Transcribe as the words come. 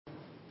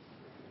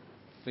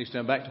Please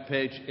turn back to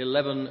page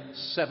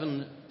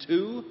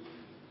 1172,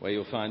 where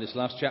you'll find this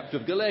last chapter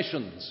of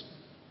Galatians.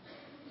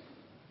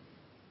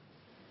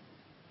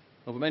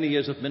 Over many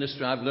years of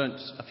ministry, I've learnt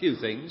a few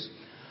things.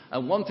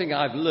 And one thing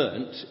I've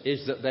learnt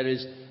is that there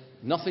is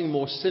nothing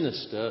more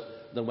sinister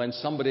than when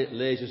somebody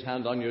lays his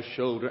hand on your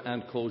shoulder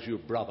and calls you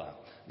brother.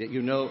 That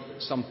you know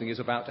something is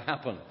about to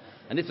happen.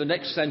 And if the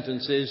next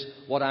sentence is,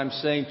 what I'm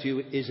saying to you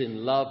is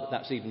in love,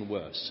 that's even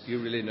worse.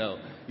 You really know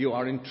you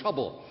are in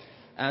trouble.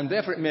 And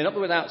therefore it may not be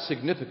without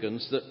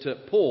significance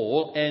that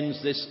Paul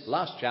ends this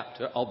last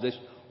chapter of this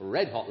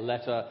red-hot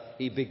letter.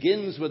 He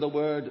begins with the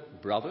word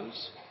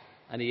brothers,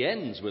 and he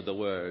ends with the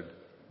word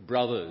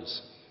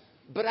brothers.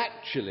 But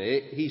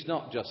actually, he's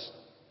not just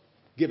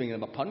giving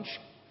them a punch.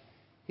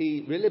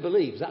 He really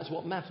believes that's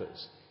what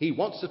matters. He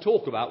wants to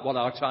talk about what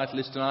our title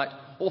is tonight,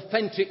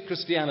 authentic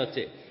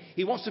Christianity.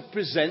 He wants to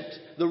present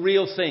the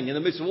real thing in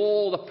the midst of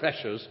all the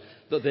pressures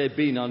that they've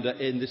been under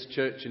in this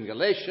church in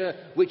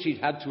Galatia, which he'd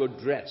had to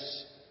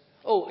address.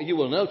 Oh, you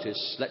will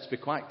notice, let's be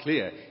quite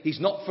clear, he's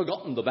not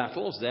forgotten the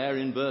battles there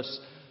in verse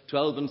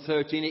 12 and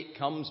 13. It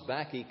comes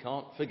back. He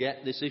can't forget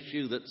this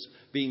issue that's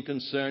been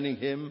concerning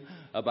him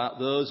about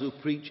those who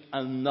preach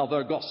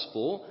another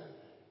gospel.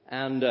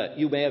 And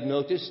you may have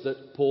noticed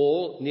that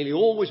Paul, nearly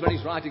always when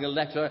he's writing a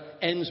letter,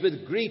 ends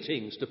with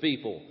greetings to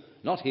people.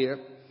 Not here.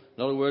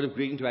 Not a word of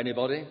greeting to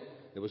anybody.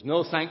 There was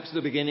no thanks at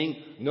the beginning,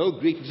 no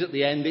greetings at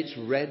the end. It's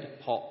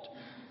red-hot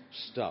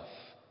stuff.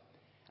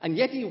 And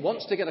yet he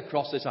wants to get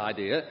across this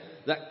idea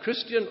that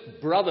Christian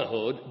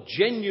brotherhood,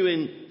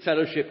 genuine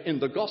fellowship in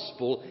the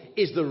gospel,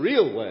 is the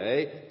real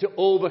way to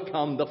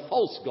overcome the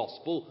false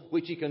gospel,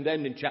 which he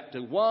condemned in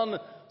chapter 1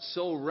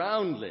 so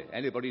roundly.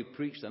 Anybody who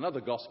preached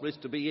another gospel is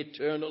to be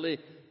eternally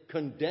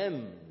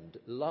condemned.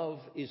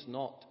 Love is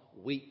not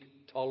weak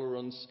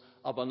tolerance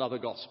of another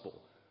gospel.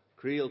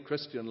 Real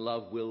Christian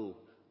love will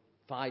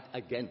fight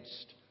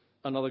against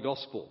another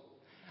gospel.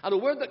 And a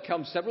word that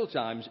comes several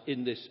times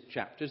in this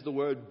chapter is the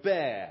word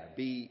bear,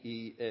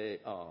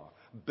 B-E-A-R,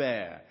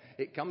 bear.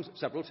 It comes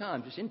several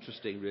times. It's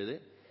interesting, really.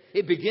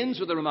 It begins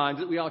with a reminder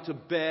that we are to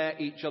bear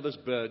each other's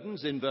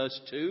burdens in verse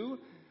 2.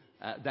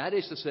 That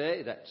is to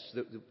say that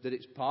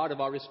it's part of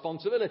our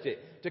responsibility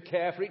to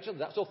care for each other.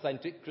 That's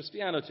authentic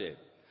Christianity.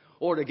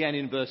 Or again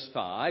in verse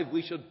 5,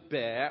 we should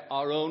bear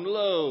our own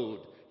load.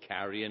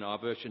 Carry in our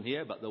version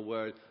here, but the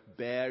word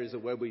bear is a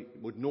word we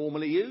would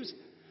normally use.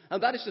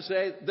 And that is to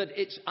say that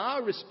it's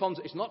our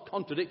responsibility. It's not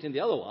contradicting the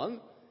other one.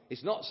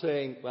 It's not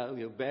saying, well,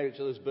 you bear each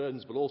other's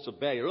burdens, but also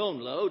bear your own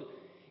load.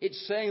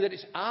 It's saying that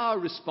it's our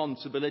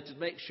responsibility to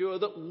make sure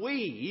that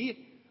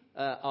we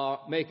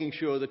are making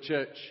sure the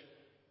church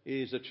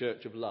is a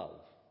church of love.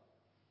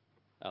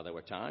 Now, there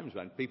were times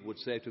when people would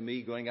say to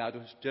me going out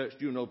of church,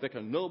 do you know,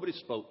 Vicar, nobody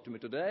spoke to me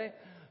today.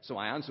 So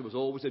my answer was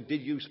always,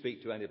 did you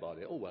speak to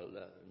anybody? Oh, well,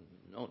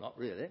 no, not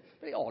really.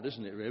 Very odd,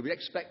 isn't it, really? We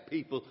expect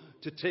people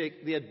to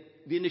take the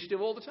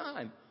initiative all the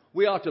time.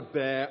 We are to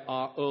bear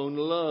our own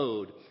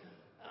load.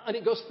 And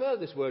it goes further,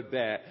 this word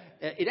bear.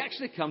 It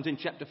actually comes in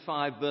chapter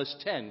 5, verse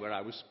 10, where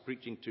I was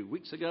preaching 2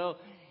 weeks ago.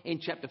 In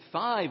chapter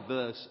 5,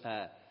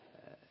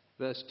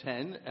 verse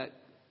 10,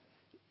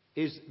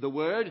 is the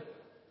word,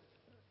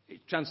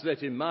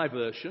 translated in my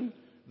version,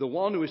 the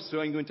one who is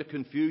throwing you into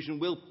confusion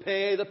will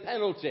pay the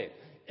penalty.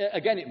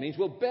 Again, it means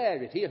we'll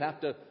bear it. He'll have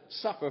to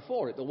suffer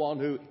for it, the one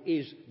who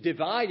is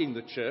dividing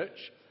the church.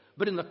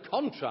 But in the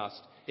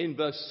contrast, in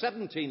verse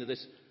 17 of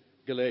this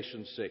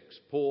Galatians 6,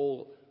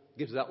 Paul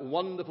gives that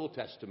wonderful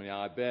testimony,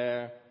 I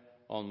bear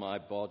on my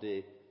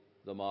body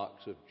the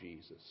marks of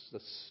Jesus,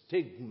 the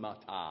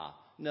stigmata.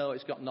 No,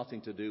 it's got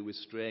nothing to do with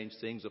strange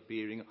things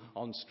appearing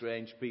on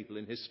strange people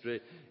in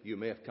history. You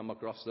may have come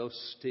across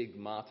those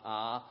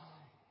stigmata.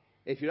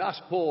 If you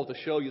ask Paul to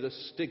show you the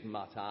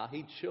stigmata,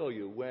 he'd show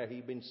you where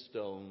he'd been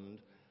stoned,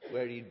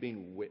 where he'd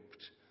been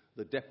whipped,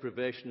 the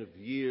deprivation of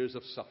years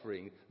of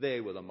suffering. They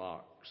were the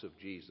marks of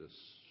Jesus.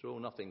 So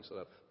nothing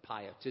sort of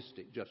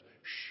pietistic, just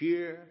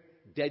sheer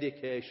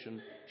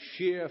dedication,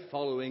 sheer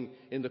following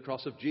in the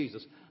cross of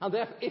Jesus. And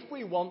therefore, if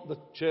we want the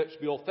church to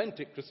be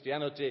authentic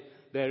Christianity,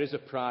 there is a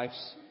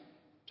price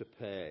to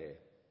pay.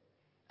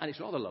 And it's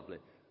rather lovely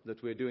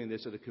that we're doing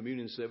this at a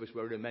communion service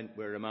where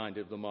we're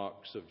reminded of the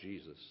marks of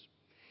Jesus.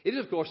 It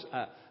is, of course,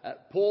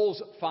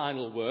 Paul's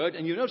final word.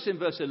 And you notice in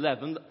verse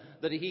 11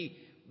 that he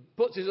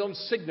puts his own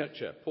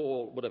signature.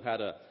 Paul would have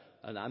had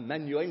an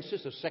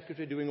amanuensis, a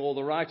secretary doing all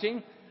the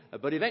writing.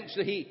 But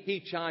eventually he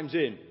chimes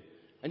in.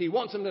 And he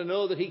wants them to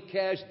know that he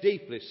cares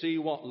deeply. See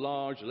what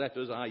large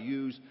letters I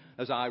use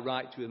as I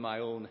write with my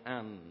own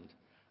hand.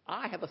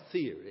 I have a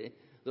theory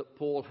that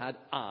Paul had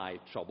eye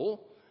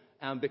trouble.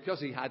 And because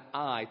he had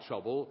eye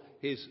trouble,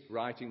 his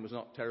writing was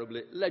not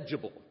terribly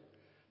legible.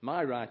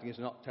 My writing is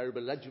not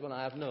terribly legible, and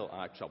I have no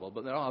eye trouble.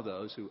 But there are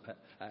those who,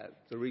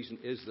 the reason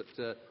is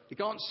that you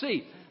can't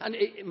see. And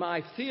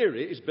my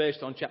theory is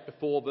based on chapter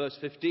 4, verse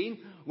 15,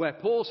 where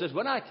Paul says,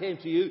 when I came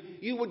to you,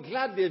 you would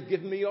gladly have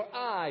given me your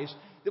eyes.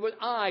 There was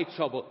eye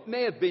trouble. It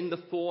may have been the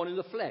thorn in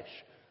the flesh,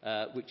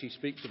 which he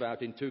speaks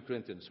about in 2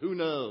 Corinthians. Who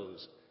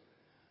knows?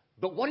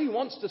 But what he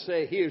wants to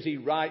say here as he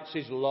writes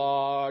his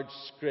large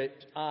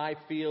script, I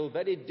feel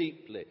very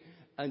deeply.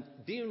 And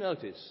do you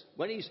notice,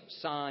 when he's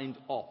signed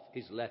off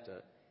his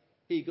letter,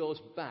 he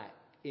goes back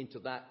into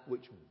that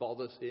which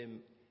bothers him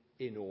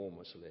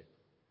enormously.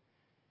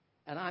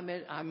 And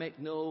I make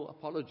no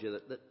apology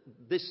that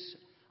this,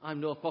 I'm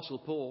no Apostle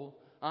Paul.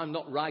 I'm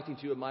not writing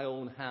to you in my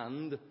own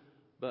hand.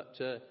 But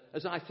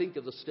as I think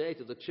of the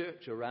state of the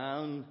church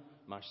around,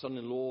 my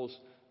son-in-law's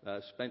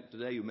spent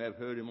today, you may have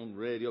heard him on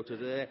radio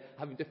today,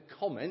 having to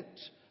comment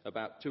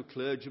about two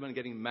clergymen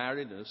getting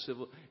married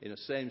in a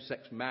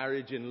same-sex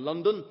marriage in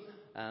London.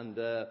 And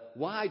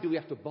why do we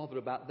have to bother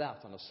about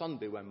that on a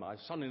Sunday when my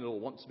son-in-law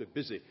wants to be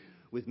busy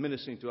with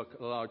ministering to a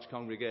large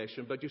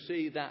congregation? But you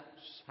see,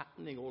 that's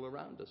happening all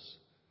around us.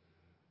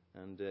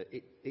 And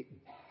it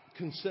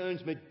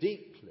concerns me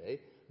deeply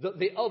that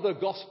the other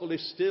gospel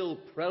is still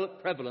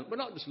prevalent. We're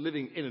not just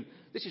living in,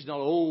 this is not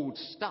old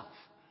stuff.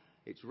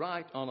 It's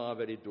right on our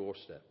very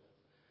doorstep.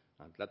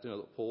 I'm glad to know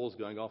that Paul's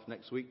going off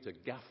next week to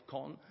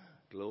GAFCON,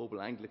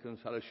 Global Anglican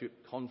Fellowship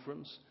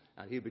Conference,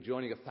 and he'll be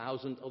joining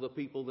 1,000 other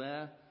people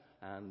there.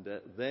 And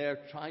they're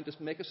trying to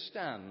make a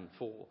stand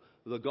for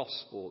the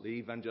gospel, the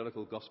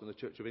evangelical gospel in the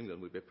Church of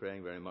England. We'll be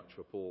praying very much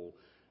for Paul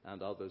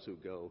and others who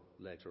go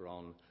later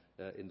on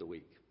in the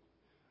week.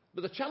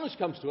 But the challenge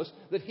comes to us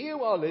that here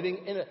we are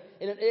living in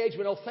an age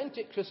when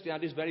authentic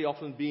Christianity is very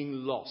often being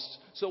lost.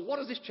 So what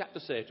does this chapter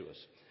say to us?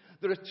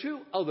 There are two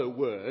other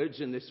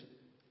words in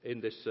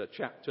this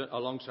chapter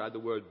alongside the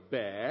word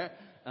bear,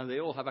 and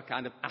they all have a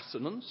kind of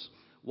assonance.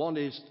 One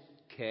is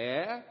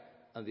care,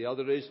 and the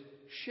other is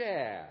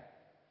share.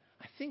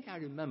 I think I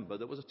remember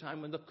there was a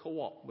time when the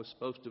co-op was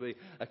supposed to be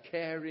a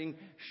caring,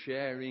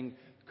 sharing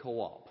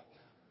co-op.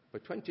 For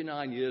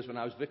 29 years when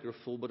I was vicar of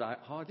Fulwood, I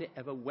hardly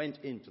ever went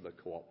into the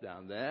co-op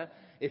down there.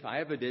 If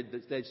I ever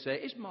did, they'd say,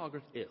 is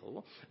Margaret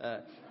ill?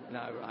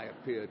 Now I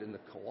appeared in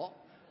the co-op.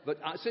 But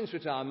since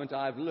retirement,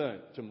 I've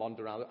learnt to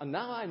wander around. And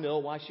now I know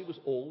why she was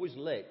always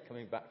late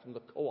coming back from the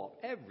co-op.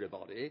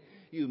 Everybody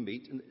you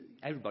meet, and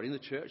everybody in the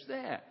church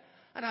there.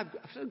 And I've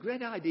got a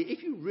great idea.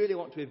 If you really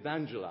want to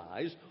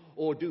evangelize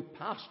or do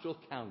pastoral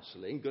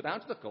counselling, go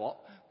down to the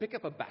co-op, pick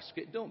up a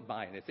basket, don't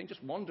buy anything,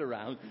 just wander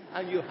around,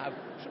 and you have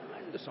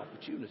tremendous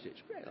opportunity.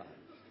 It's great.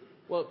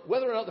 Well,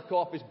 whether or not the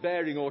co-op is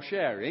bearing or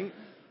sharing,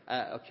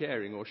 or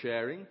caring or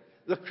sharing,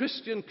 the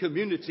Christian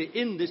community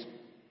in this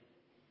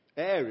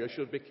area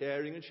should be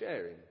caring and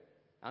sharing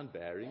and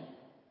bearing.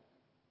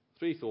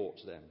 Three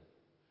thoughts then.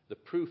 The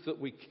proof that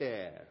we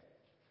care,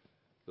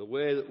 the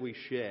way that we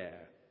share,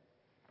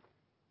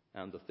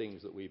 and the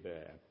things that we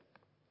bear.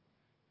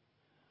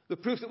 The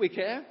proof that we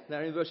care,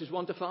 there in verses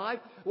 1 to 5,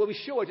 well, we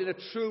show it in a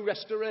true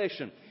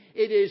restoration.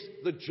 It is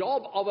the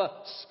job of a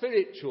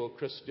spiritual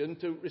Christian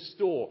to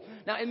restore.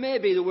 Now, it may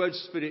be the word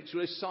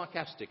spiritual is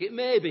sarcastic. It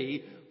may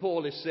be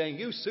Paul is saying,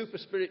 you super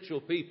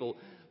spiritual people,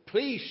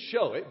 please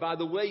show it by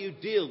the way you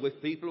deal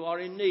with people who are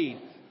in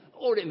need.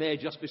 Or it may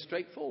just be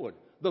straightforward.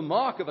 The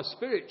mark of a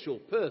spiritual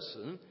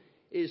person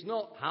is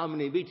not how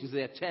many meetings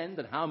they attend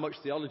and how much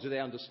theology they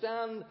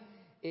understand.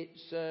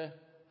 It's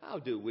how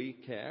do we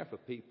care for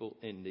people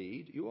in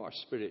need? You are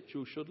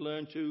spiritual, should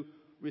learn to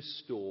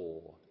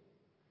restore.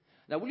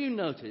 Now, will you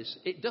notice,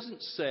 it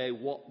doesn't say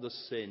what the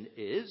sin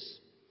is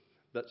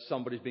that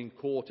somebody's been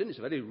caught in. It's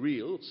a very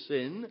real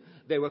sin.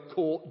 They were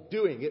caught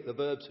doing it, the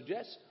verb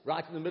suggests,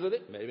 right in the middle of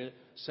it. It may have been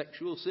a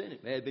sexual sin.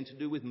 It may have been to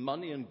do with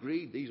money and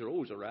greed. These are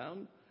always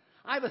around.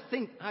 I have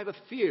a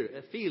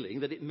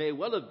feeling that it may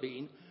well have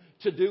been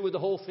to do with the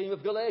whole theme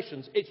of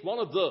Galatians. It's one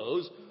of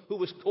those who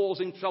was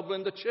causing trouble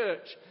in the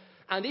church.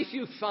 And if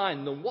you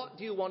find them, what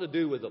do you want to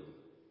do with them?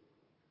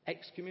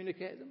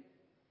 Excommunicate them?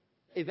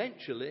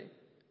 Eventually,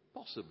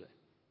 possibly.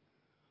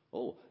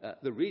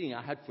 The reading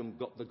I had from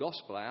the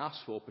gospel I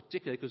asked for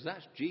particularly because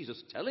that's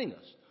Jesus telling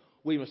us.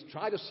 We must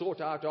try to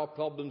sort out our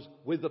problems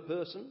with the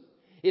person.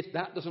 If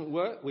that doesn't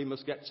work, we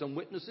must get some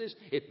witnesses.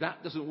 If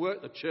that doesn't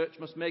work, the church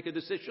must make a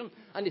decision.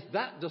 And if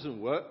that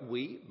doesn't work,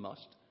 we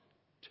must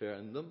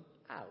turn them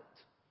out.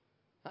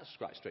 That's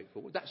quite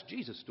straightforward. That's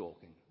Jesus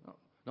talking,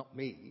 not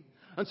me.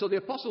 And so the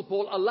Apostle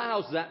Paul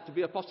allows that to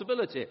be a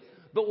possibility.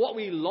 But what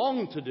we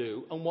long to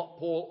do, and what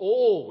Paul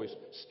always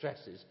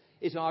stresses,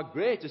 is our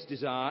greatest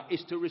desire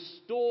is to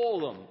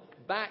restore them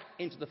back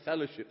into the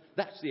fellowship.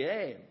 That's the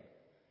aim.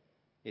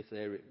 If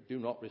they do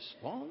not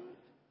respond,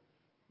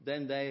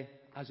 then they,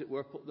 as it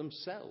were, put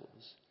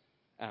themselves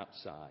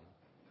outside.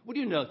 Would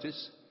you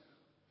notice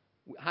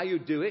how you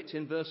do it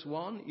in verse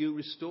 1? You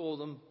restore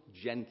them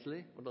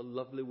gently. What a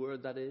lovely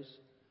word that is.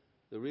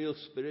 The real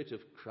spirit of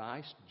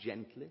Christ,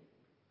 gently.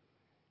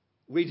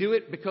 We do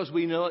it because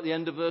we know at the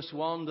end of verse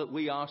 1 that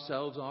we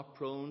ourselves are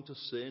prone to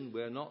sin.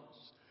 We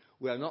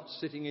are not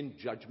sitting in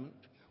judgment.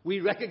 We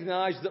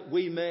recognize that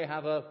we may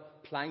have a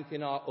plank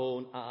in our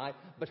own eye,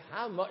 but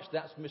how much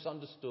that's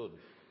misunderstood.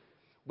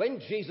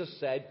 When Jesus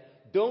said,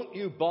 don't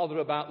you bother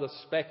about the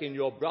speck in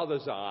your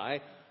brother's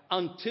eye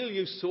until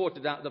you've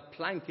sorted out the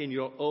plank in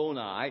your own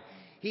eye,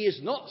 he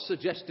is not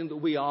suggesting that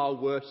we are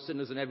worse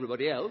sinners than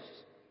everybody else,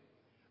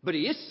 but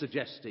he is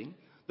suggesting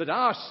that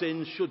our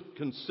sins should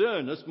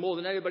concern us more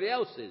than anybody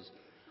else's.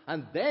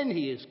 And then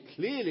he is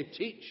clearly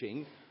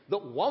teaching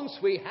that once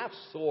we have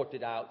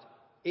sorted out,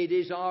 it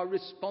is our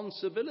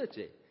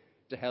responsibility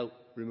to help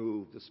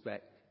remove the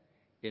speck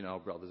in our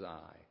brother's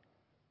eye.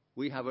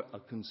 We have a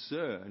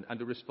concern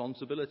and a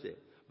responsibility.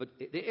 But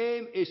the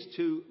aim is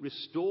to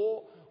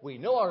restore. We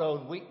know our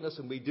own weakness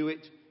and we do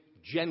it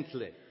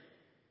gently.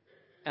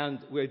 And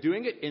we're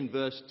doing it in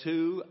verse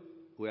 2.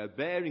 We are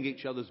bearing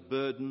each other's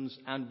burdens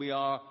and we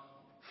are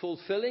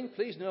fulfilling,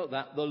 please note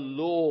that, the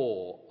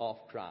law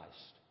of Christ.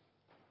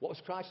 What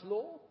was Christ's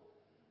law?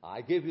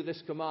 I give you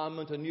this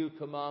commandment, a new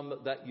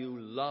commandment, that you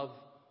love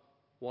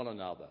one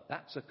another.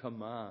 That's a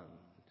command.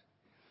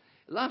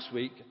 Last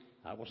week,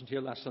 I wasn't here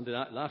last Sunday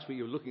night, last week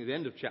you were looking at the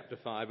end of chapter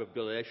 5 of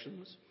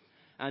Galatians.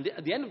 And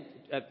at the end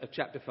of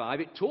chapter 5,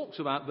 it talks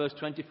about, verse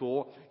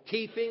 24,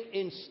 keeping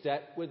in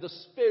step with the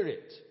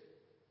Spirit.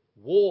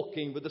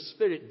 Walking with the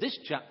Spirit. This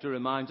chapter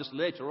reminds us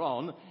later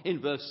on,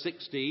 in verse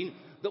 16,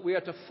 that we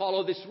are to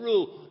follow this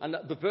rule. And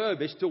that the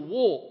verb is to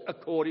walk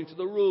according to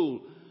the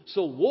rule.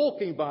 So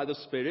walking by the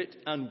Spirit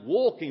and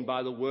walking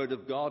by the Word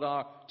of God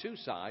are two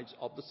sides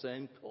of the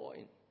same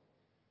coin.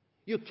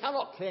 You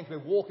cannot claim to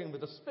be walking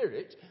with the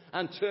Spirit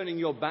and turning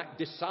your back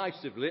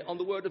decisively on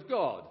the Word of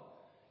God.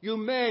 You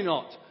may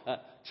not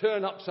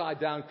turn upside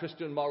down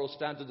Christian moral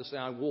standards and say,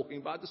 I'm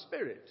walking by the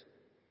Spirit.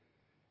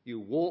 You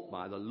walk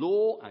by the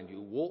law and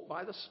you walk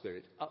by the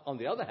Spirit. On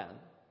the other hand,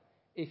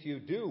 if you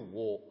do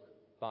walk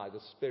by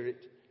the Spirit,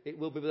 it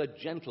will be with a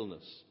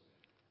gentleness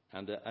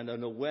and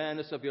an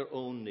awareness of your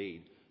own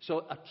need.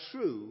 So a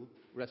true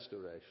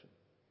restoration.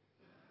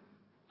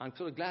 I'm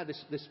sort of glad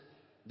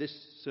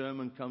this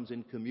sermon comes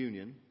in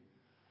communion,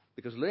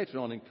 because later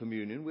on in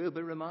communion we'll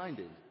be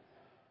reminded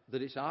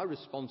that it's our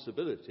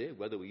responsibility,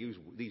 whether we use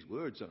these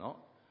words or not,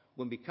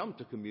 when we come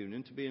to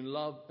communion, to be in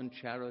love and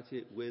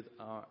charity with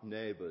our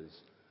neighbours,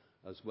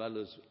 as well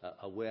as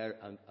aware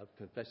and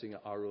confessing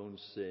our own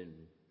sin.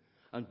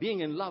 And being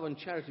in love and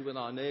charity with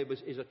our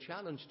neighbours is a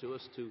challenge to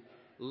us to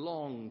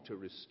long to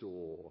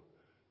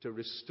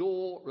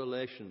restore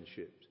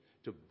relationships,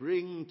 to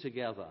bring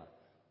together.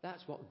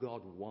 That's what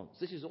God wants.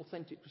 This is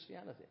authentic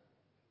Christianity.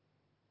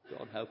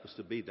 God help us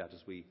to be that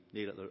as we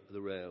kneel at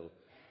the rail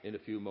in a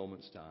few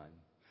moments' time.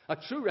 A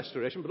true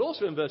restoration, but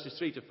also in verses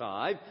 3 to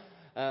 5,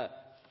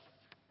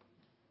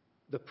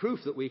 the proof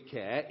that we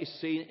care is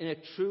seen in a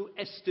true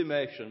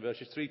estimation,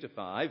 verses 3 to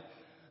 5.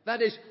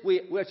 That is,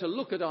 we're to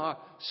look at our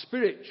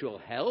spiritual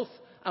health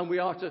and we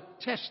are to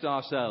test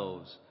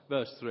ourselves,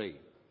 verse 3.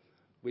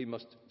 We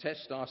must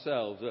test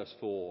ourselves, verse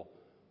 4.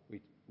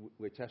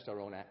 We test our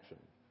own action.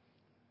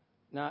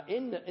 Now,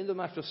 in the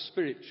matter of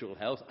spiritual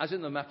health, as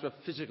in the matter of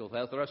physical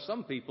health, there are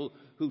some people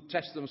who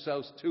test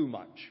themselves too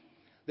much.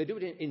 They do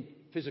it in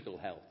physical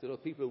health. There are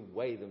people who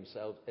weigh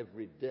themselves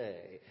every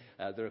day.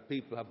 There are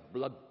people who have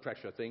blood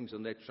pressure things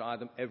and they try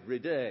them every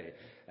day.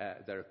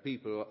 There are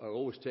people who are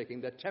always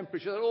taking their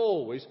temperature. They're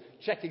always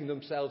checking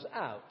themselves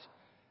out.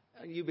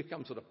 And you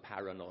become sort of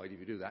paranoid if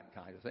you do that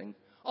kind of thing.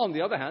 On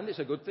the other hand, it's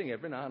a good thing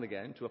every now and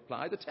again to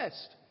apply the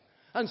test.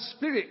 And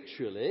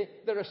spiritually,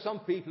 there are some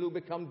people who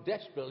become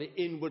desperately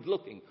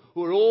inward-looking,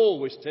 who are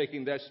always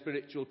taking their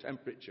spiritual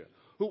temperature,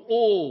 who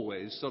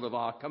always sort of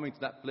are coming to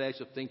that place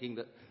of thinking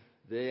that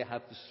they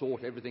have to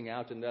sort everything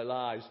out in their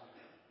lives.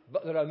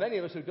 But there are many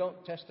of us who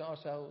don't test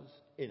ourselves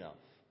enough.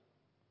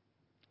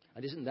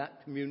 And isn't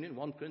that communion,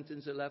 1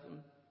 Corinthians 11?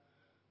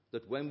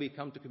 That when we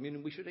come to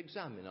communion, we should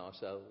examine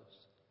ourselves.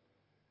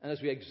 And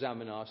as we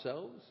examine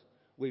ourselves,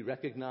 we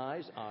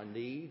recognize our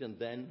need, and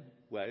then,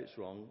 where it's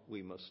wrong,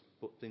 we must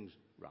put things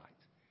right.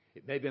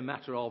 It may be a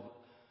matter of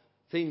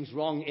things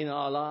wrong in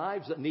our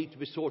lives that need to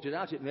be sorted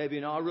out. It may be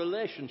in our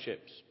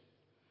relationships.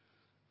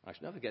 I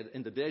shall never forget,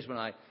 in the days when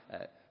I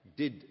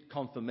did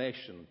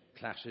confirmation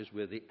classes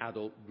with the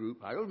adult group,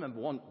 I remember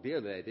one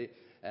dear lady,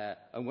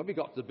 and when we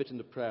got to the bit in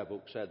the prayer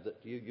book said that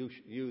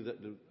you that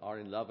are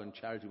in love and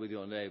charity with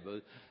your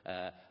neighbour,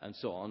 and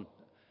so on,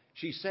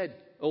 she said,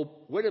 oh,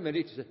 wait a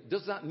minute,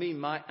 does that mean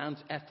my Aunt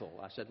Ethel?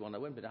 I said, well, no,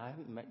 wait a minute, I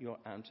haven't met your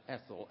Aunt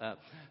Ethel.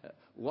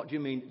 What do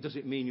you mean, does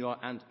it mean your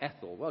Aunt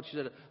Ethel? Well, she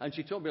said, and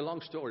she told me a long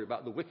story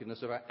about the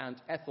wickedness of her Aunt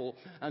Ethel,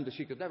 and that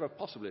she could never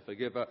possibly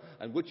forgive her,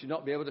 and would she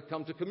not be able to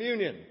come to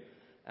communion?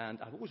 And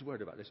I've always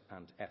worried about this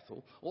Aunt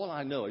Ethel. All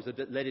I know is that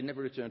the lady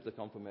never returned to the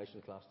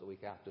confirmation class the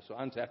week after, so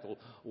Aunt Ethel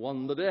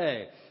won the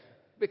day.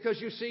 Because,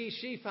 you see,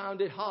 she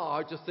found it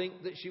hard to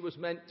think that she was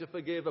meant to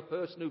forgive a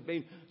person who'd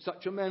been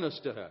such a menace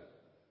to her.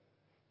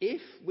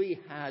 If we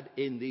had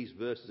in these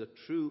verses a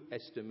true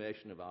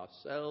estimation of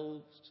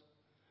ourselves,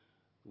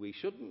 we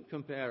shouldn't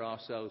compare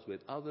ourselves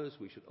with others.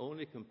 We should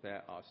only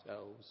compare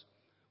ourselves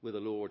with the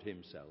Lord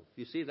himself.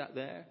 You see that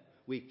there?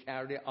 We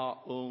carry our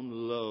own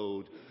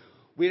load.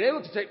 We're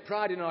able to take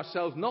pride in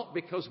ourselves not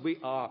because we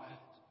are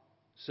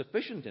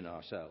sufficient in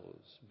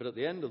ourselves, but at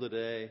the end of the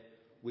day,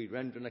 we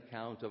render an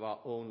account of our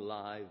own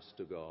lives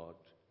to God,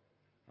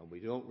 and we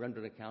don't render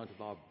an account of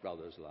our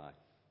brother's life.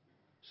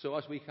 So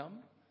as we come,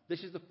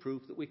 this is the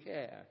proof that we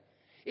care.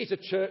 It's a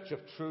church of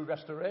true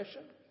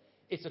restoration.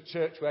 It's a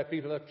church where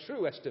people have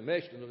true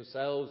estimation of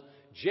themselves,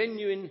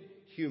 genuine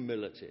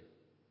humility.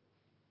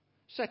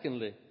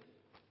 Secondly,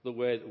 the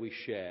way that we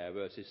share,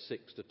 verses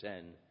 6 to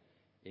 10,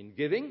 in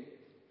giving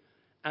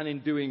and in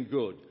doing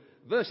good.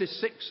 Verses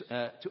 6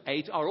 to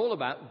 8 are all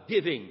about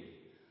giving.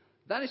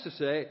 That is to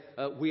say,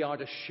 we are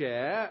to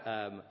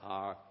share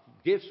our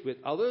gifts with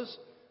others,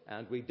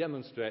 and we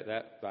demonstrate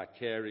that by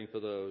caring for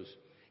those.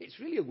 It's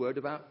really a word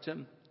about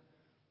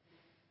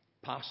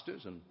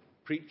pastors and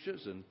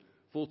preachers and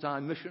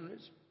full-time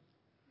missionaries.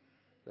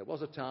 There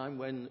was a time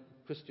when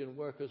Christian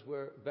workers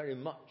were very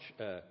much,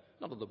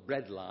 not on the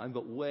breadline,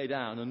 but way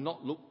down and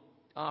not looked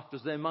after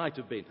as they might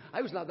have been. I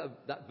always like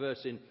that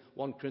verse in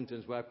 1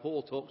 Corinthians where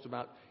Paul talks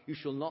about, you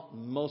shall not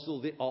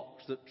muzzle the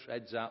ox that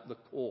treads out the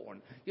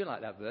corn. You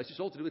like that verse? It's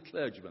all to do with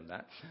clergymen,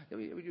 that.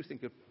 Would you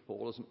think of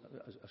Paul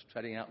as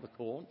treading out the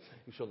corn?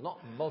 You shall not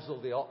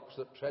muzzle the ox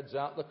that treads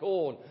out the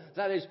corn.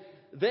 That is,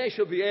 they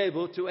should be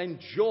able to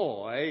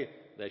enjoy,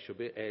 they should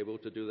be able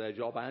to do their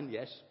job and,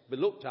 yes, be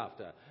looked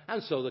after.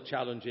 And so the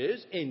challenge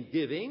is, in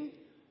giving,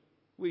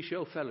 we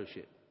show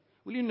fellowship.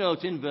 Will you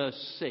note in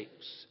verse 6,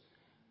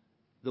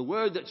 the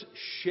word that's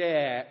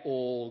share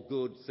all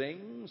good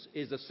things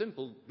is a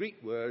simple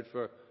Greek word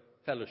for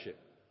fellowship,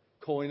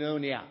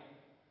 koinonia.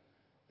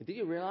 And do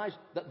you realize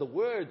that the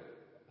word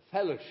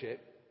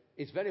fellowship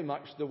is very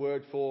much the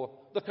word for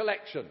the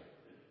collection?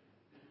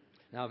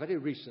 Now, very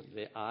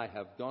recently, I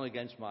have gone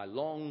against my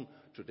long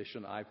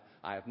tradition. I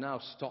have now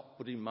stopped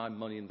putting my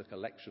money in the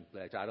collection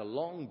plate. I had a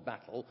long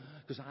battle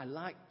because I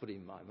like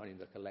putting my money in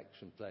the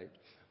collection plate.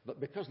 But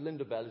because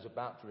Linda Bell is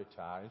about to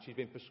retire, and she's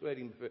been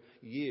persuading me for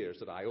years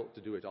that I ought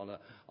to do it on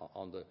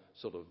the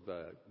sort of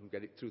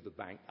get it through the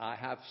bank, I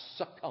have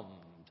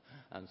succumbed,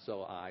 and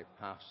so I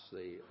pass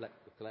the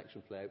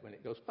collection plate when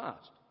it goes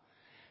past.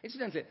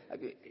 Incidentally,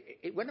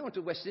 when I went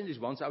to West Indies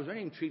once, I was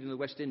very intrigued in the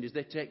West Indies.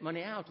 They take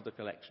money out of the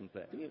collection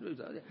plate.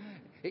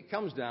 It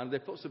comes down, they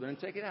put some in and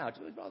take it out.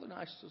 It was a rather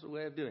nice sort of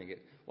way of doing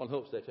it. One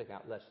hopes they take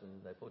out less than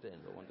they put in,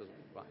 but one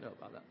doesn't quite know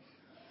about that.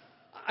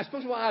 I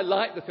suppose why I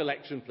like the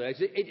collection plate,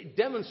 it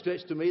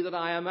demonstrates to me that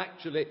I am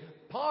actually,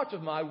 part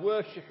of my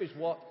worship is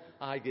what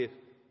I give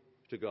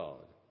to God.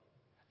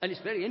 And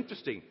it's very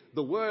interesting.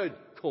 The word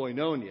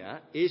koinonia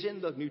is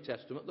in the New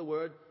Testament the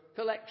word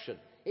collection.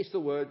 It's the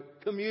word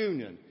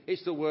communion.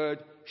 It's the word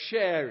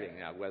sharing.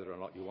 Now, whether or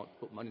not you want to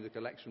put money in the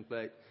collection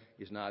plate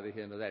is neither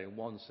here nor there in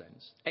one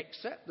sense,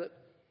 except that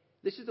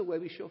this is the way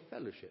we show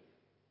fellowship,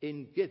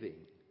 in giving,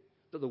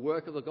 that the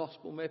work of the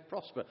gospel may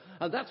prosper.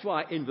 And that's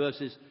why in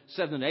verses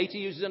 7 and 8 he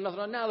uses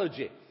another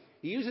analogy.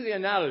 He uses the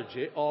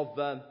analogy of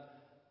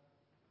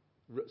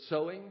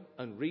sowing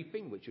and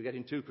reaping, which you get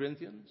in 2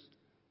 Corinthians,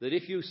 that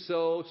if you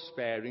sow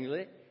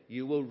sparingly,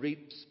 you will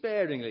reap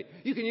sparingly.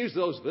 You can use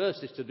those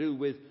verses to do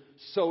with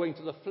sowing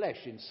to the flesh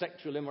in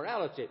sexual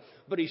immorality.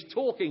 But he's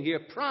talking here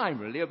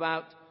primarily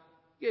about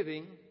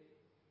giving,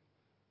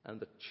 and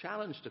the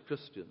challenge to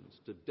Christians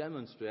to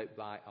demonstrate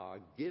by our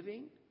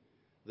giving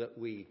that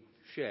we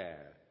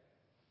share.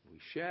 We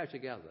share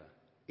together.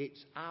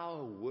 It's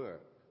our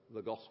work,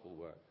 the gospel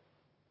work.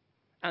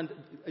 And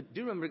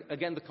do you remember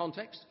again the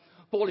context?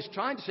 Paul is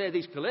trying to say to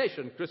these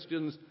Galatian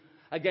Christians,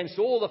 against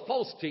all the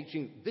false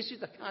teaching, this is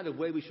the kind of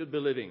way we should be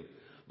living.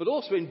 But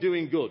also in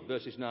doing good,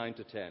 verses 9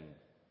 to 10.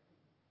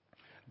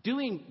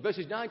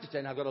 Verses 9 to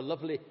 10 have got a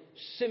lovely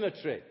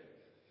symmetry.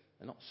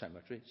 Not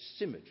symmetry,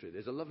 symmetry.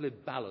 There's a lovely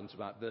balance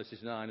about verses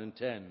 9 and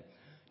 10.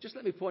 Just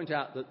let me point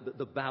out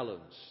the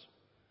balance.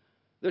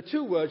 There are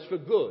 2 words for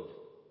good.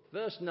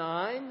 Verse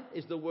 9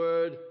 is the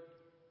word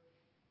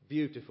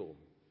beautiful,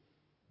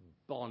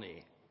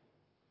 bonny.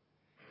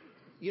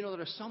 You know,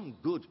 there are some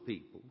good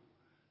people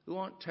who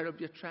aren't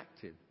terribly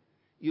attractive.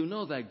 You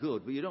know they're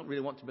good, but you don't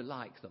really want to be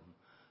like them.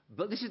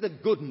 But this is the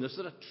goodness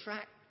that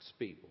attracts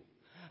people.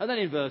 And then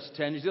in verse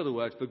 10 is the other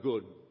word for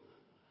good.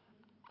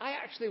 I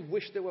actually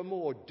wish there were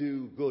more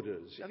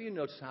do-gooders. Have you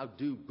noticed how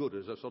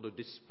do-gooders are sort of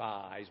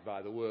despised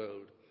by the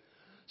world?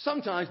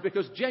 Sometimes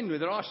because genuinely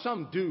there are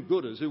some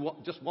do-gooders who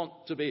just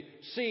want to be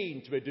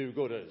seen to be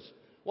do-gooders,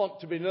 want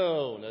to be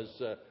known as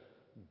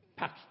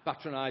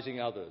patronising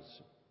others.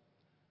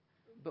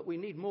 But we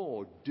need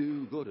more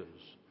do-gooders.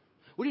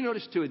 Will you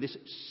notice too in this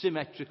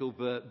symmetrical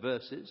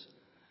verses,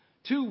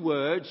 2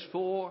 words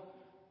for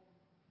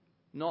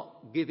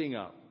not giving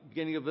up.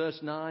 Beginning of verse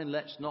 9,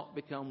 let's not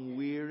become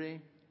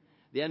weary.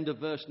 The end of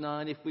verse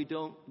 9, if we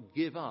don't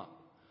give up.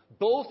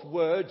 Both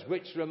words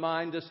which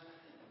remind us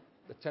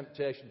the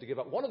temptation to give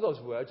up. One of those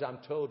words, I'm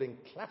told in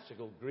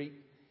classical Greek,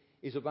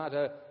 is about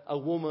a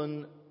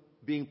woman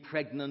being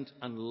pregnant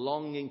and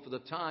longing for the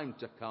time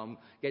to come,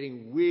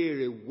 getting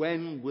weary.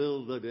 When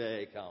will the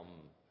day come?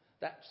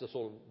 That's the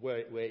sort of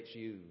way it's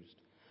used.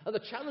 And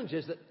the challenge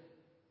is that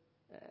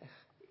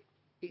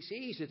it's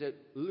easy to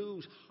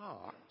lose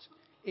heart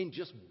in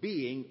just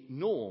being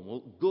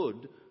normal,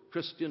 good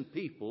Christian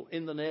people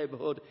in the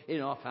neighbourhood, in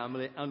our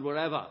family, and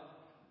wherever.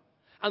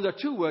 And there are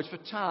 2 words for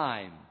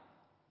time.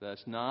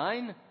 Verse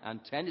 9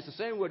 and 10. It's the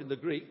same word in the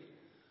Greek,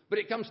 but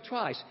it comes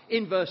twice.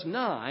 In verse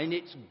 9,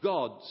 it's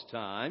God's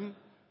time.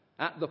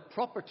 At the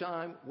proper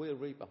time, we'll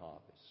reap a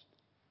harvest.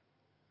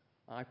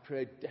 I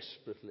pray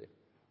desperately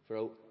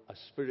for a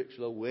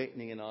spiritual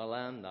awakening in our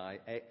land. I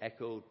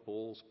echoed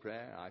Paul's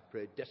prayer. I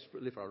prayed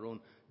desperately for our own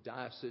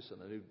diocese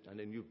and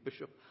a new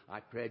bishop. I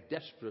pray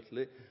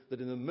desperately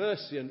that in the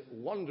mercy and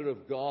wonder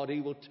of God,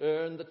 he will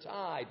turn the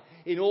tide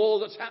in all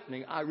that's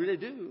happening. I really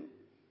do.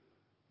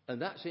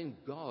 And that's in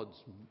God's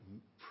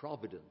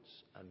providence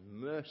and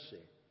mercy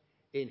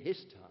in his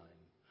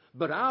time.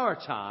 But our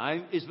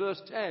time is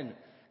verse 10.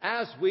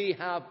 As we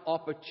have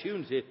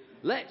opportunity,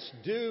 let's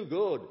do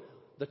good.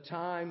 The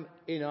time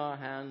in our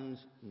hands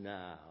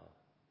now.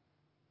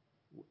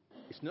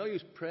 It's no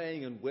use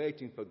praying and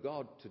waiting for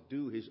God to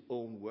do his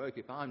own work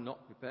if I'm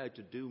not prepared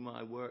to do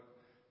my work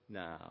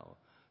now.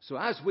 So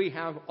as we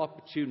have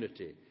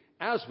opportunity,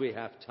 as we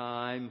have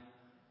time,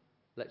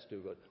 let's do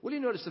good. Will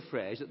you notice the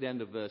phrase at the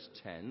end of verse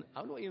 10? I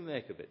don't know what you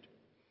make of it.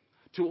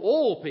 To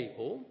all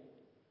people,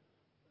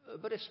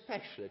 but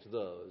especially to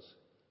those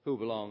who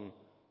belong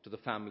to the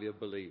family of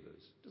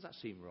believers. Does that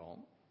seem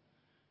wrong?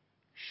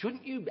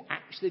 Shouldn't you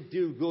actually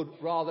do good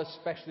rather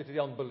especially to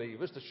the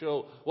unbelievers to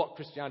show what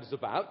Christianity is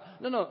about?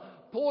 No.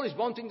 Paul is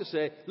wanting to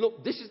say,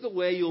 look, this is the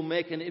way you'll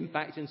make an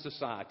impact in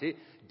society,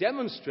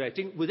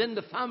 demonstrating within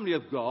the family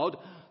of God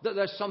that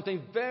there's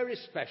something very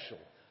special,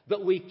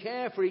 that we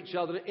care for each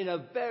other in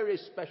a very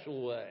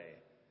special way,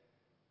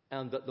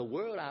 and that the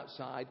world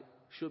outside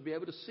should be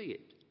able to see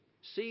it.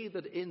 See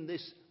that in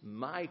this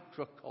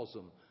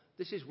microcosm,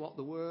 this is what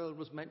the world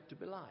was meant to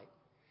be like.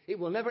 It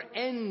will never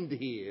end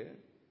here,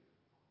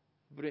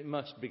 but it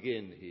must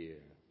begin here.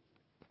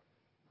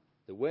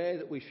 The way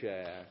that we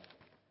share,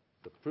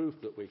 the proof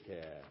that we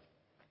care,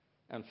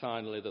 and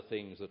finally the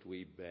things that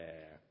we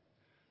bear.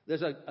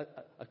 There's an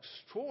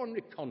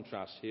extraordinary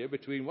contrast here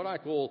between what I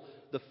call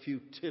the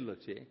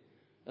futility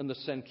and the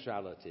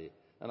centrality.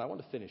 And I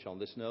want to finish on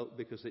this note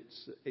because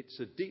it's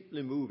a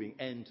deeply moving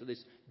end to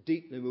this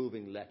deeply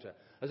moving letter.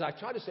 As I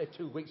tried to say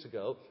 2 weeks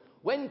ago,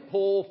 when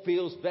Paul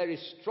feels very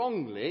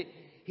strongly,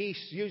 he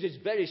uses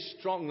very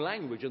strong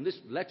language, and this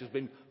letter's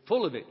been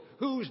full of it.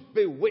 Who's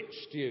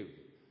bewitched you?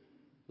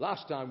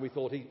 Last time we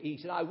thought he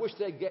said, I wish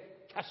they'd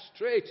get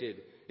castrated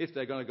if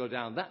they're going to go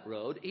down that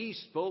road. He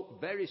spoke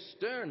very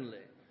sternly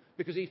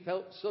because he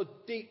felt so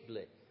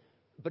deeply.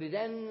 But it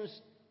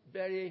ends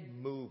very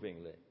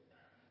movingly.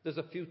 There's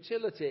a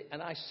futility,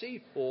 and I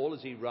see Paul,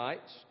 as he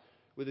writes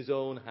with his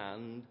own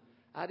hand,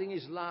 adding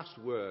his last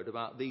word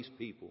about these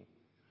people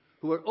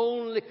who are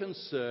only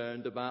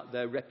concerned about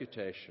their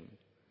reputation.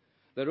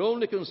 They're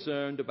only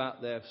concerned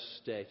about their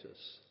status.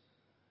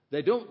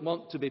 They don't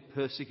want to be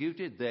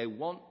persecuted. They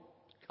want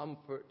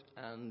comfort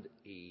and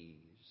ease.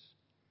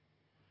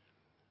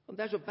 And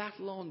there's a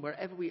battle on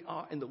wherever we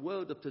are in the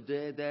world of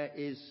today. There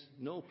is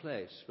no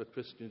place for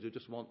Christians who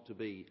just want to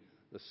be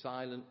the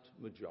silent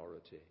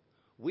majority.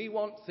 We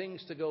want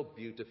things to go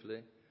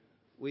beautifully.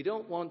 We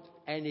don't want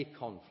any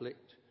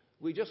conflict.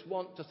 We just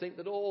want to think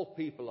that all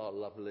people are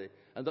lovely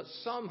and that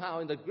somehow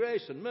in the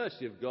grace and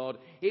mercy of God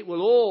it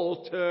will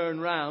all turn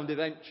round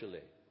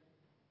eventually.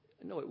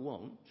 No, it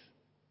won't.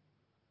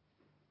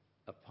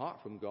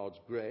 Apart from God's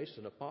grace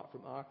and apart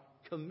from our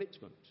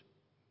commitment.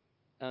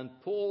 And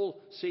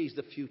Paul sees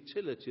the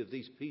futility of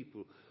these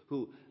people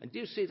who, and do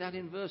you see that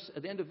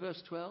at the end of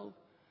verse 12?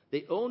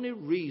 The only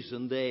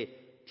reason they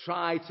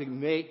try to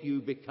make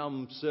you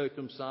become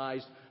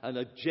circumcised and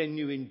a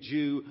genuine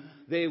Jew,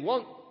 they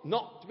want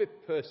not to be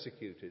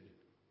persecuted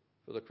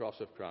for the cross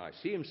of Christ.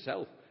 He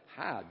himself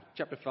had,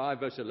 chapter 5,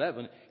 verse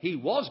 11, he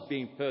was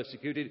being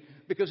persecuted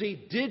because he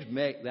did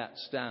make that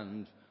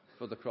stand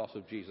for the cross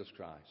of Jesus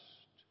Christ.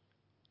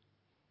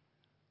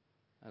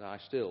 And I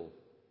still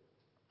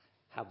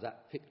have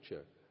that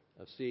picture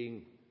of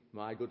seeing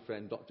my good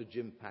friend Dr.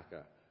 Jim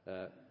Packer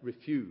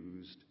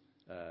refused.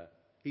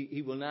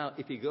 He will now,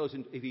 if he goes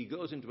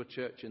into a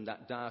church in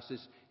that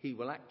diocese, he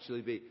will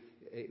actually be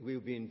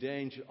in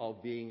danger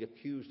of being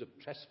accused of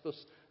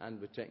trespass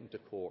and be taken to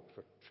court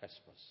for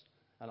trespass.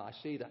 And I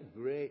see that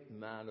great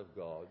man of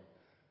God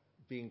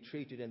being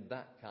treated in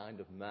that kind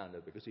of manner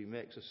because he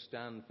makes a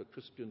stand for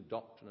Christian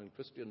doctrine and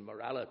Christian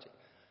morality.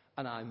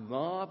 And I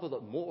marvel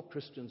that more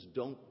Christians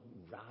don't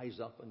rise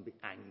up and be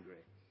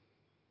angry.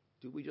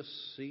 Do we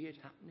just see it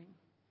happening?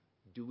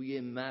 Do we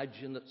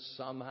imagine that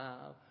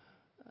somehow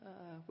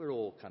we're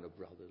all kind of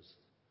brothers?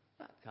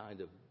 That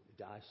kind of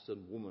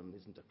diocesan woman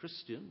isn't a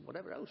Christian,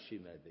 whatever else she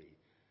may be.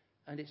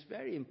 And it's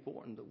very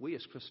important that we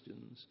as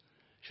Christians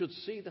should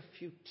see the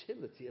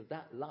futility of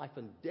that life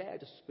and dare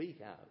to speak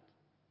out.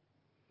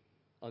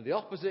 On the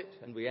opposite,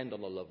 and we end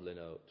on a lovely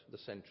note, the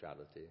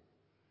centrality.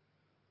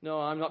 No,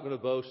 I'm not going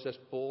to boast, says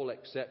Paul,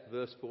 except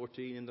verse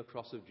 14 in the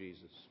cross of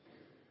Jesus.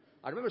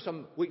 I remember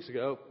some weeks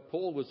ago,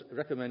 Paul was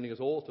recommending us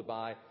all to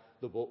buy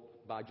the book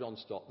by John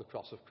Stott, The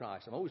Cross of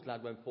Christ. I'm always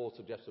glad when Paul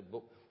suggests a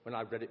book when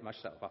I've read it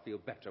myself. I feel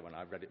better when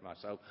I've read it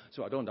myself,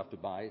 so I don't have to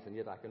buy it, and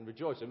yet I can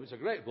rejoice in it. It's a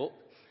great book.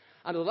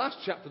 And in the last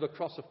chapter, The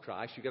Cross of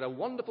Christ, you get a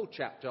wonderful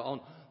chapter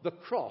on the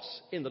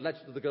cross in the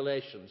letter to the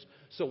Galatians.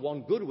 So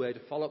one good way to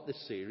follow up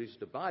this series is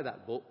to buy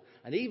that book,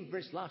 and even for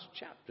its last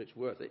chapter, it's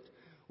worth it,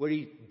 where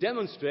he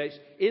demonstrates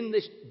in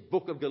this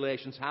book of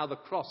Galatians how the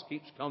cross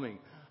keeps coming.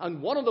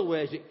 And one of the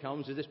ways it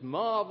comes is this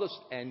marvellous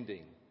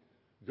ending.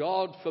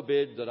 God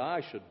forbid that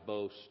I should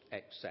boast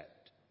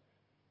except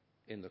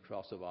in the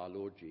cross of our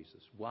Lord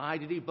Jesus. Why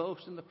did he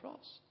boast in the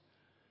cross?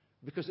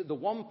 Because it's the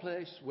one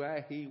place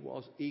where he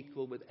was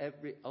equal with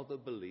every other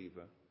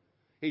believer.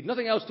 He'd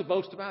nothing else to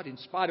boast about. In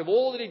spite of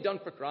all that he'd done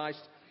for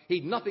Christ,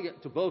 he'd nothing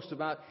to boast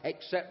about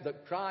except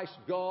that Christ,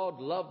 God,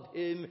 loved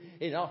him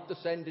enough to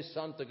send his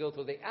Son to go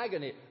through the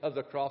agony of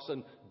the cross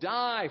and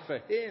die for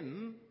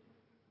him.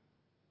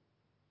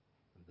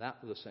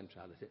 That was the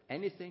centrality.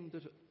 Anything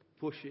that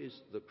pushes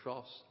the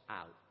cross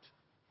out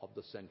of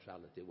the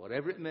centrality,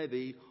 whatever it may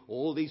be,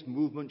 all these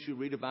movements you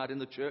read about in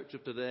the church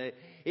of today,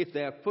 if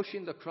they're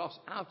pushing the cross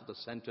out of the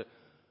centre,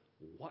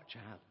 watch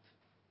out.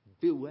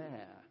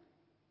 Beware.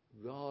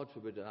 God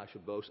forbid that I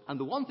should boast. And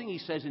the one thing he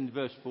says in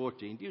verse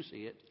 14, do you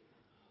see it?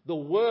 The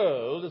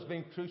world has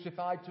been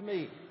crucified to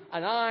me,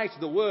 and I to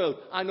the world.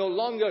 I no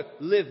longer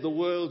live the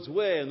world's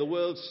way and the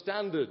world's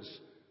standards.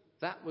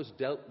 That was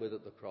dealt with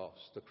at the cross.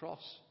 The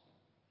cross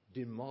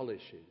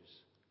demolishes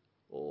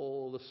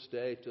all the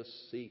status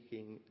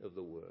seeking of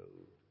the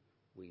world.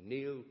 We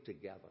kneel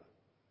together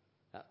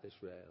at this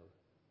rail.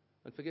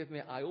 And forgive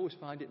me, I always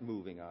find it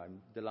moving. I'm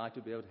delighted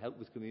to be able to help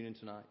with communion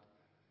tonight.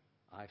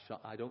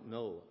 I don't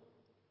know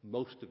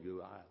most of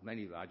you,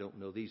 many of you I don't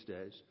know these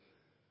days,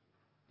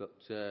 but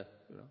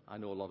I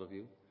know a lot of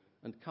you.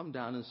 And come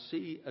down and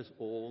see us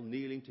all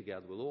kneeling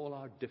together with all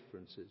our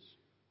differences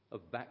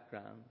of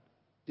background,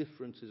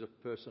 differences of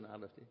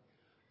personality,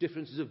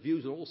 differences of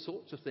views and all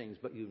sorts of things,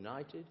 but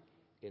united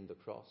in the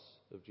cross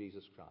of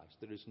Jesus Christ.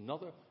 There is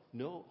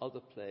no other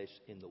place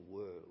in the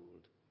world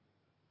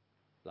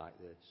like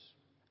this.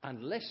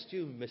 And lest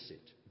you miss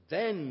it,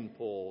 then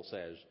Paul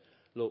says,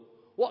 look,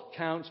 what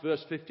counts,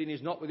 verse 15,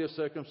 is not whether you're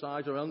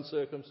circumcised or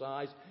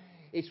uncircumcised.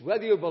 It's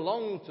whether you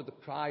belong to the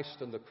Christ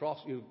and the cross.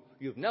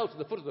 You've knelt to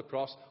the foot of the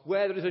cross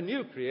where there is a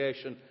new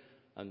creation.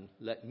 And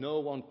let no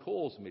one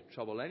cause me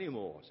trouble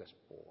anymore, says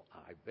Paul.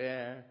 I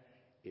bear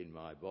in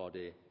my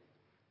body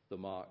the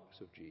marks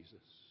of Jesus.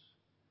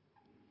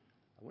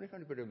 I wonder if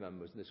anybody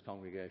remembers in this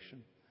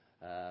congregation,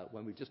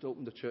 when we just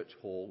opened the church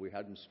hall, we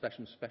had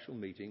special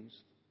meetings.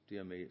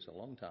 Dear me, it's a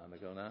long time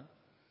ago now.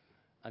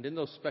 And in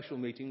those special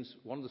meetings,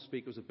 one of the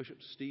speakers was Bishop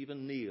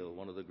Stephen Neal,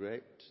 one of the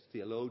great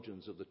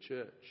theologians of the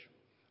church.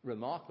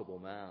 Remarkable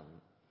man.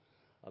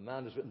 A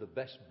man who's written the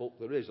best book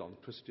there is on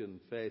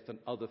Christian faith and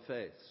other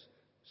faiths.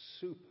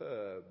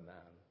 Superb man.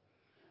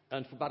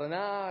 And for about an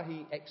hour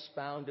he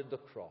expounded the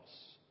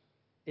cross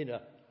in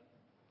an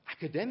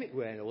academic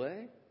way, in a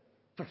way,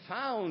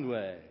 profound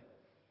way.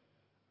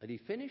 And he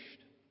finished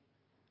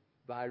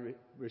by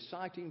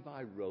reciting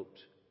by rote,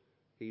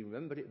 he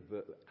remembered it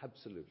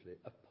absolutely,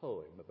 a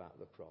poem about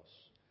the cross.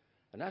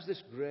 And as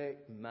this great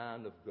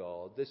man of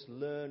God, this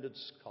learned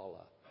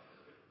scholar,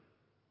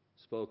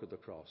 spoke of the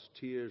cross,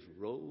 tears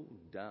rolled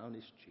down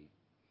his cheek.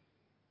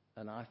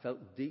 And I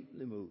felt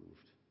deeply moved.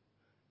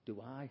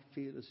 Do I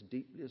feel as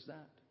deeply as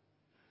that?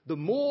 The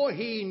more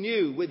he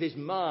knew with his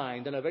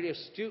mind, and a very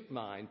astute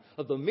mind,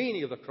 of the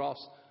meaning of the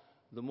cross,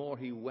 the more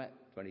he wept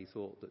when he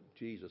thought that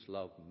Jesus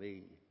loved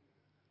me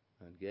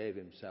and gave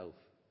himself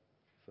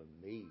for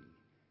me.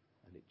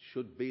 And it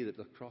should be that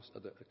the cross,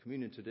 at the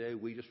communion today,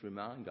 we just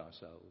remind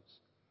ourselves,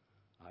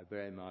 I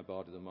bear in my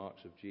body the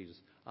marks of Jesus.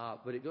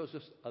 But it goes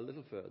just a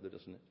little further,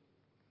 doesn't it?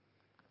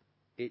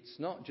 It's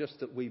not just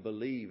that we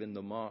believe in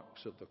the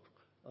marks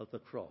of the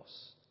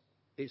cross.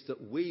 It's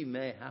that we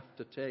may have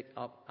to take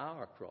up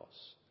our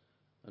cross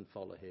and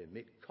follow him.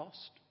 It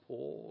cost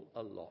Paul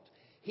a lot.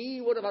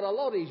 He would have had a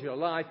lot easier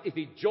life if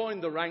he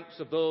joined the ranks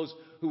of those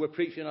who were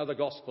preaching another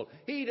gospel.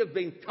 He'd have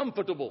been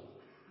comfortable.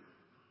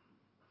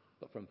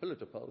 But from pillar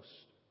to post,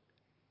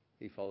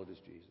 he followed his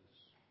Jesus.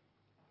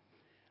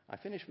 I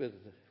finish with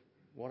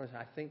what is,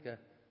 I think, a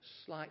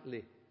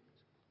slightly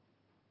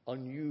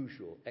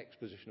unusual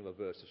exposition of a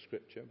verse of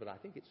Scripture, but I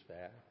think it's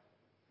fair.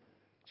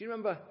 Do you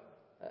remember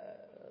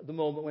the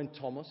moment when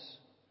Thomas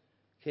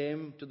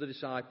came to the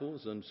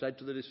disciples and said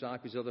to the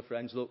disciples, other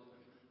friends, look,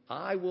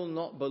 I will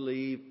not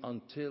believe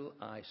until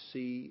I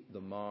see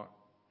the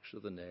marks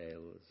of the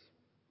nails.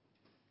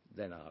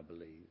 Then I'll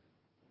believe.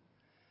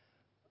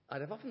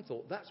 And I've often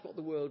thought that's what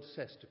the world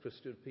says to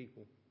Christian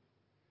people.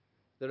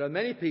 There are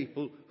many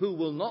people who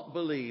will not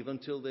believe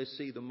until they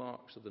see the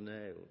marks of the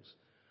nails.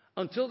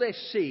 Until they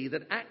see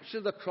that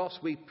actually the cross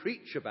we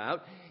preach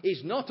about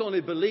is not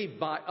only believed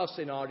by us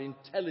in our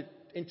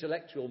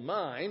intellectual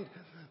mind,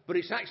 but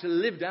it's actually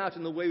lived out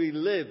in the way we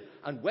live.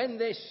 And when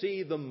they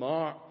see the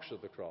marks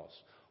of the cross,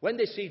 when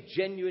they see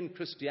genuine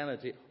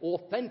Christianity,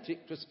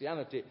 authentic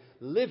Christianity,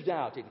 lived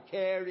out in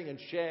caring and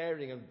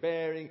sharing and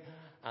bearing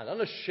and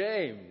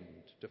unashamed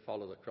to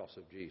follow the cross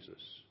of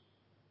Jesus,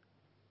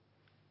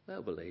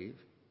 they'll believe.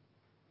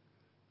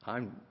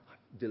 I'm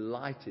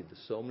delighted that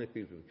so many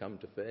people have come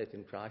to faith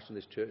in Christ in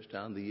this church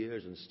down the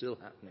years and still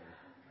happening.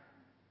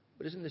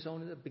 But isn't this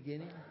only the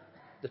beginning?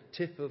 The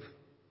tip of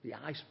the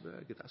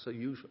iceberg, if that's a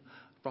usual,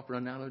 proper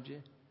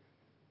analogy?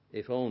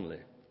 If only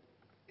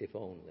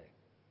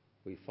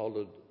we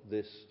followed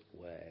this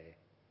way,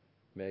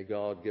 May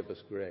God give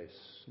us grace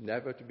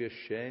never to be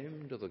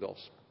ashamed of the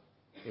gospel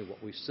in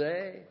what we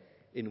say,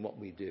 in what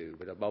we do,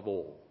 but above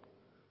all,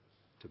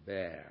 to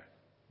bear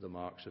the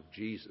marks of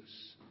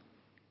Jesus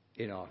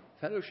in our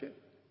fellowship,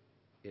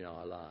 in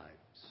our lives.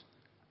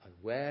 And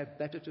where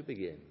better to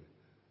begin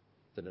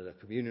than at a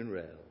communion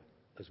rail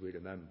as we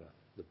remember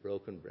the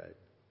broken bread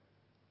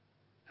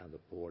and the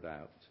poured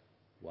out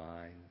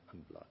wine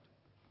and blood.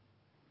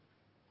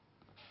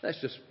 Let's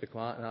just be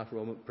quiet and have a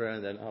moment of prayer,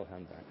 and then I'll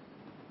hand back.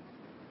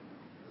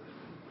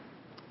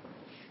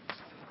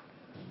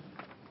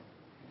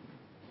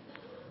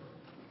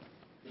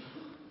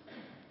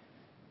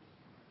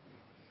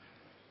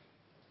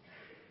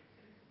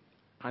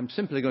 I'm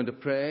simply going to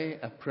pray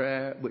a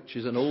prayer which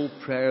is an old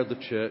prayer of the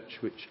church,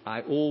 which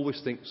I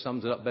always think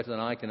sums it up better than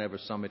I can ever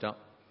sum it up.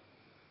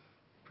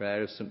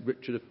 Prayer of St.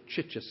 Richard of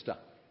Chichester.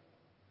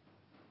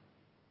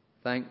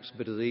 Thanks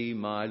be to thee,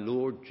 my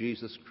Lord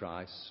Jesus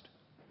Christ,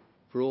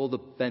 for all the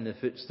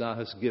benefits thou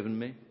hast given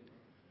me,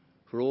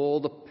 for all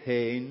the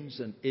pains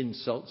and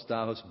insults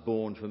thou hast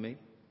borne for me.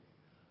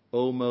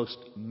 O most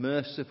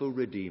merciful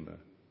Redeemer,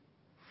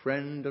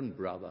 friend and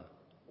brother,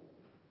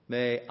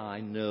 may I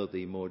know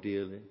thee more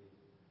dearly,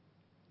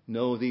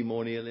 know thee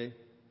more nearly,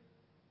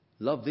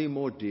 love thee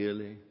more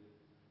dearly,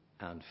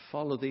 and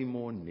follow thee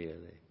more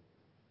nearly.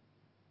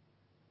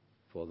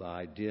 For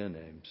thy dear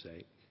name's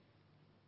sake.